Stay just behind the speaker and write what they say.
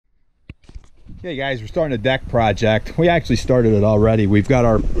Okay guys, we're starting a deck project. We actually started it already. We've got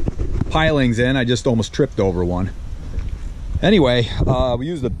our pilings in. I just almost tripped over one. Anyway, we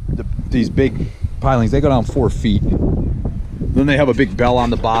use these big pilings. They go down 4 feet. Then they have a big bell on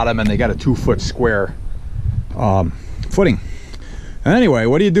the bottom, and they got a 2-foot square footing. And anyway,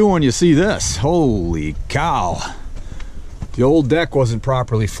 what do you do when you see this? Holy cow. The old deck wasn't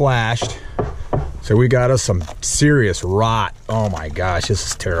properly flashed, so we got us some serious rot. Oh my gosh, this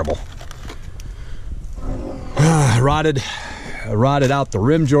is terrible. Rotted out the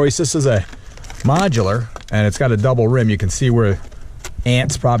rim joist. This is a modular, and it's got a double rim. You can see where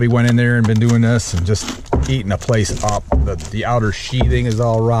ants probably went in there and been doing this and just eating the place up. The outer sheathing is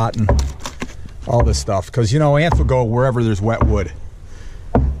all rotten, all this stuff, because you know ants will go wherever there's wet wood.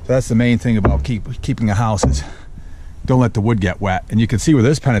 So that's the main thing about keeping a house is don't let the wood get wet. And you can see where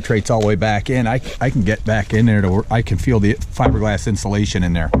this penetrates all the way back in. I can get back in there to where I can feel the fiberglass insulation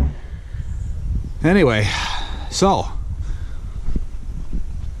in there. Anyway, so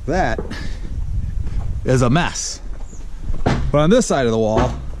that is a mess. But on this side of the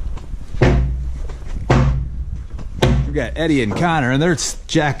wall, we've got Eddie and Connor, and they're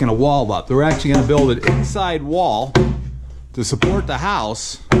jacking a wall up. They're actually going to build an inside wall to support the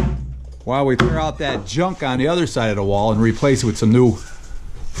house while we clear out that junk on the other side of the wall and replace it with some new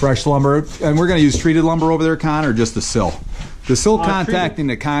fresh lumber. And we're going to use treated lumber over there, Connor, or just the sill? The sill contacting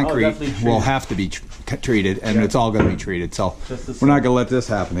the concrete will have to be treated, and it's all going to be treated. So we're not going to let this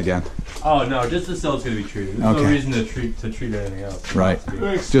happen again. Oh no, just the sill is going to be treated. There's no reason to treat anything else. Right.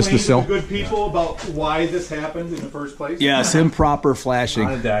 Just the sill. Good people about why this happened in the first place. Yes, improper flashing.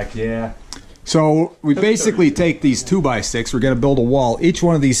 On a deck, yeah. So we basically take these 2x6. We're going to build a wall. Each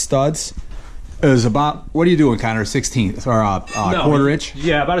one of these studs is about, what are you doing, Connor? 1/16 or quarter inch?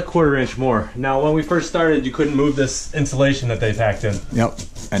 Yeah, about a quarter inch more. Now, when we first started, you couldn't move this insulation that they packed in. Yep.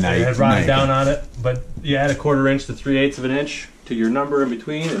 And they had rotted down on it, but you add a quarter inch to 3/8 of an inch to your number in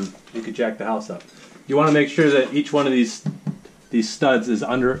between, and you could jack the house up. You want to make sure that each one of these studs is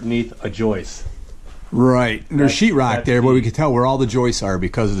underneath a joist. Right. And there's sheetrock there, but we can tell where all the joists are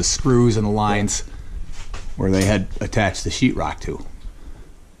because of the screws and the lines where they had attached the sheetrock to.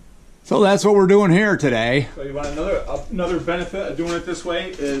 So that's what we're doing here today. So you want another benefit of doing it this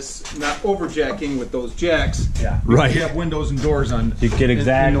way is not overjacking with those jacks. Yeah. Right. You have windows and doors on. You get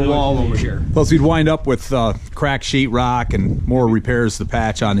exactly in the wall over here. Plus we'd wind up with cracked sheetrock and more repairs to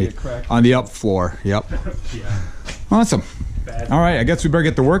patch on the up floor. Yep. Yeah. Awesome. All right, I guess we better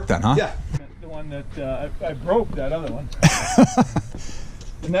get to work then, huh? Yeah. The one that I broke, that other one.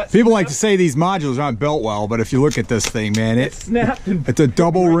 People like to say these modules aren't built well, but if you look at this thing, man, it's a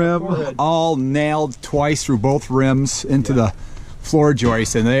double rim, all nailed twice through both rims into the floor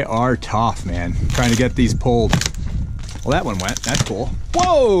joist, and they are tough, man. Trying to get these pulled. Well, that one went. That's cool.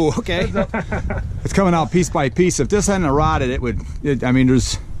 Whoa! Okay. It's coming out piece by piece. If this hadn't rotted, it would. I mean,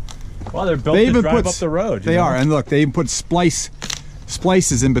 there's. Well, they're built to drive up the road. They are, and look, they even put splices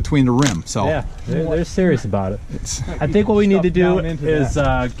in between the rim. So yeah, they're serious about it. I think what we need to do is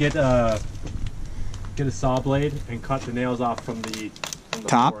get a saw blade and cut the nails off from the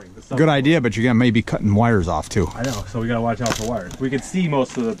top. Flooring, good idea, but you're gonna maybe cutting wires off too. I know, so we gotta watch out for wires. We can see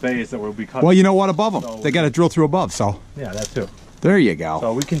most of the bays that we'll be cutting. Well, you know what? Above them, so they got to drill through above. So yeah, that too. There you go.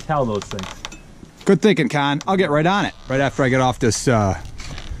 So we can tell those things. Good thinking, Con. I'll get right on it right after I get off this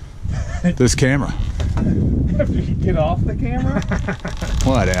this camera. After you get off the camera?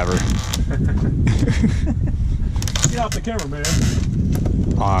 Whatever. Get off the camera,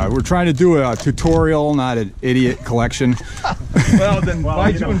 man. We're trying to do a tutorial, not an idiot collection. Well, then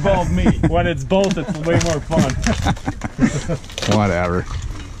why'd you involve me? When it's both, it's way more fun. Whatever.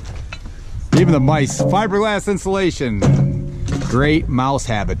 Even the mice. Fiberglass insulation. Great mouse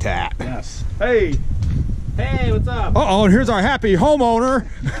habitat. Yes. Hey. Hey, what's up? Uh-oh, and here's our happy homeowner.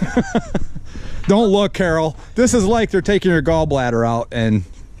 Don't look, Carol. This is like they're taking your gallbladder out and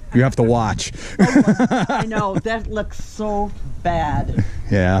you have to watch. I know, that looks so bad.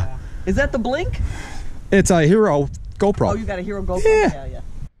 Yeah. Is that the Blink? It's a Hero GoPro. Oh, you got a Hero GoPro? Yeah. Yeah.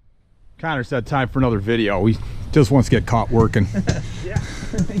 Connor said time for another video. He just wants to get caught working. Yeah.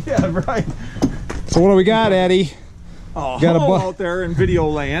 Yeah, right. So what do we got, Eddie? Oh, got out there in video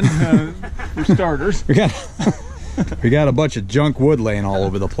land, for starters. We got a bunch of junk wood laying all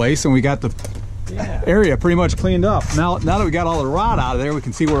over the place, and we got the area pretty much cleaned up. Now that we got all the rot out of there, we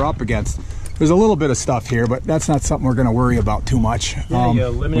can see what we're up against. There's a little bit of stuff here, but that's not something we're going to worry about too much. Yeah, you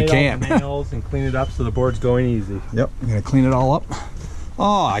eliminate all the nails and clean it up so the board's going easy. Yep, I'm going to clean it all up.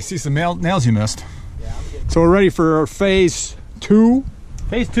 Oh, I see some nails you missed. Yeah, so we're ready for phase 2?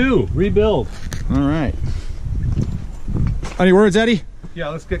 Phase 2, rebuild. All right. Any words, Eddie? Yeah,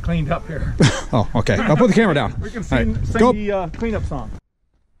 let's get cleaned up here. Oh, okay. I'll put the camera down. We can All sing, right, sing go. the cleanup song.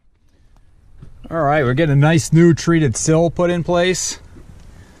 All right, we're getting a nice new treated sill put in place.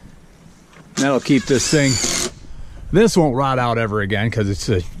 That'll keep this thing. This won't rot out ever again because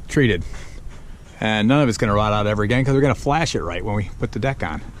it's treated. And none of it's going to rot out ever again because we're going to flash it right when we put the deck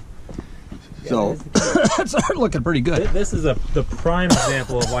on. So it's looking pretty good. This is the prime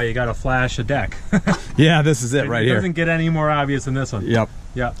example of why you got to flash a deck. Yeah, this is it right here. It doesn't get any more obvious than this one. Yep.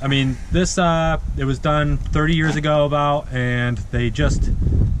 Yeah, I mean, this, it was done 30 years ago about, and they just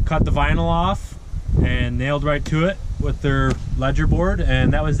cut the vinyl off and nailed right to it with their ledger board,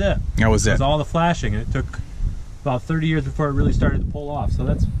 and that was it. That was it. It was all the flashing, and it took about 30 years before it really started to pull off. So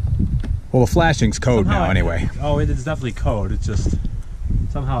that's... Well, the flashing's code now anyway. Oh, it's definitely code. It's just...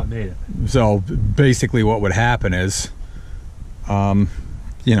 somehow it made it. So basically what would happen is,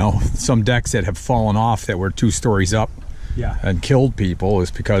 you know, some decks that have fallen off that were 2 stories up and killed people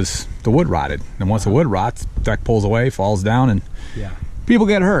is because the wood rotted. And once the wood rots, deck pulls away, falls down, and people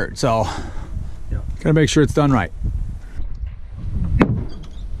get hurt. So gotta make sure it's done right.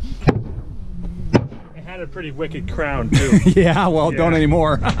 It had a pretty wicked crown too. Yeah, well, don't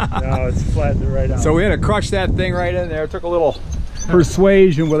anymore. No, it's flattened right out. So we had to crush that thing right in there. It took a little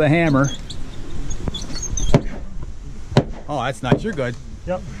persuasion with a hammer. Oh, that's nice. You're good.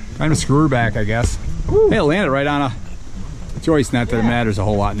 Yep. Kind of screw her back, I guess. Hey, it landed right on a joist. Not that it matters a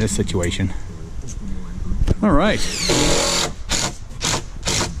whole lot in this situation. All right.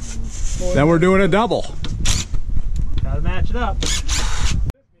 Then we're doing a double. Gotta match it up.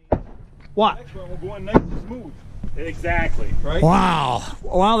 What? Next one will go in nice and smooth. Exactly. Right? Wow.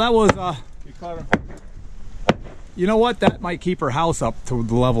 Well, that was You caught her. you know what? That might keep her house up to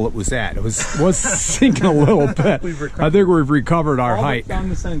the level it was at. It was sinking a little bit. I think we've recovered our height. Down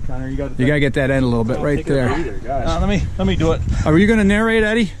the end, Connor. You got to get that end a little bit right there. let me do it. Are you going to narrate,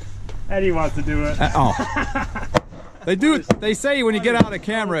 Eddie? Eddie wants to do it. Oh. They do. They say when you get out of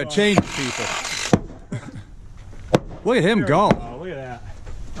camera, it changes people. Look at him go. Oh, look at that.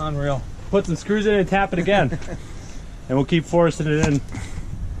 Unreal. Put some screws in it and tap it again. And we'll keep forcing it in.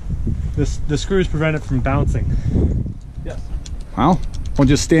 The screws prevent it from bouncing. Yes. Well, don't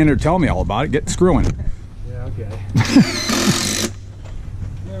just stand there and tell me all about it. Get screwing. Yeah, okay.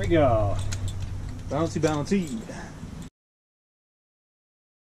 There we go. Bouncy, bouncy.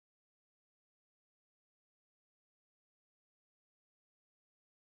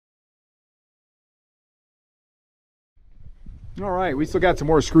 All right, we still got some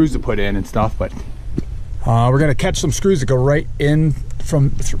more screws to put in and stuff, but we're gonna catch some screws that go right in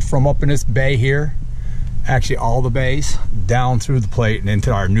from up in this bay here. Actually, all the bays down through the plate and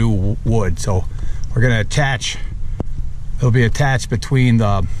into our new wood. So we're gonna attach. It'll be attached between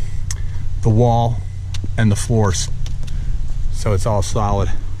the wall and the floors, so it's all solid.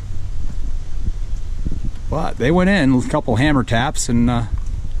 But they went in with a couple hammer taps, and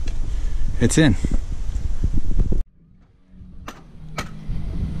it's in.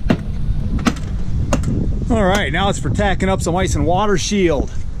 All right, now it's for tacking up some ice and water shield.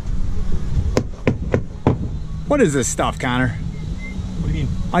 What is this stuff, Connor? What do you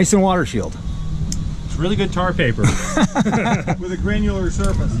mean? Ice and water shield. It's really good tar paper. With a granular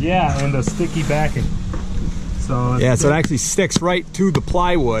surface. Yeah, and a sticky backing. So Yeah, so it actually sticks right to the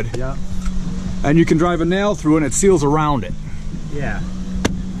plywood. Yeah. And you can drive a nail through and it seals around it. Yeah.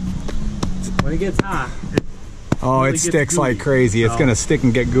 When it gets hot, It sticks like crazy. It's gonna stick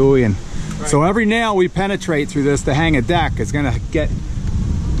and get gooey, and so every nail we penetrate through this to hang a deck is gonna get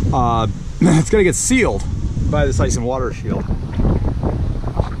it's gonna get sealed by this ice and water shield.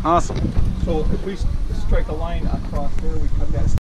 Awesome. So if we strike a line across there, we cut that